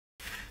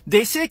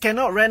They say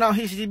cannot rent out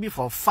HDB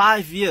for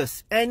 5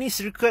 years. Any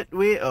secret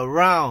way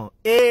around?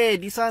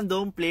 This one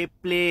don't play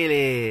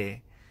leh.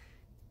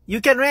 You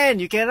can rent,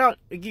 you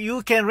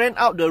can rent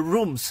out the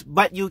rooms,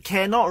 but you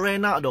cannot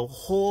rent out the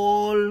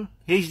whole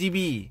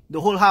HDB,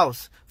 the whole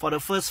house for the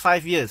first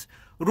 5 years.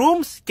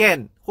 Rooms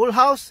can, whole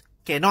house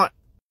cannot.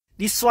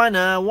 This one,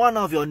 one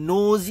of your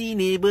nosy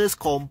neighbors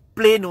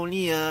complain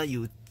only,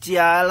 you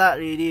jialat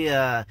already.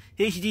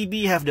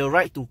 HDB have the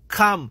right to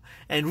come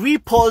and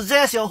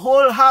repossess your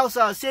whole house.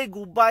 Say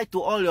goodbye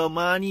to all your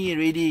money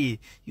already.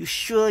 You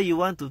sure you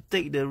want to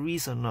take the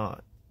risk or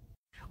not?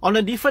 On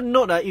a different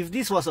note, if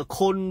this was a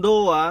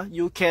condo,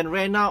 you can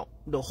rent out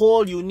the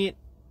whole unit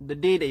the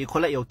day that you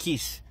collect your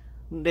keys.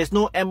 There's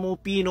no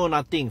MOP, no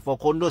nothing for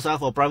condos,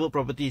 for private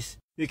properties.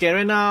 You can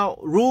rent out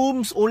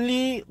rooms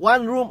only,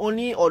 one room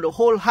only, or the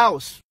whole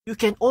house. You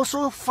can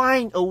also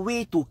find a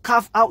way to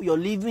carve out your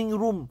living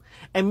room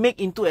and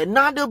make into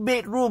another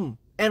bedroom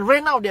and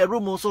rent out that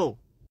room also.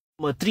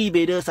 A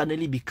 3-bedder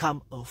suddenly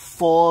become a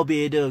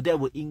 4-bedder. That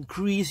will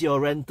increase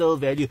your rental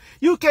value.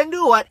 You can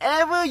do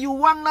whatever you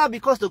want lah,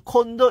 because the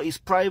condo is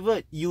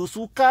private. You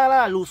suka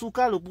lah, lu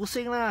suka, lu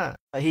pusing lah.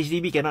 But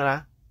HDB cannot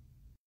lah.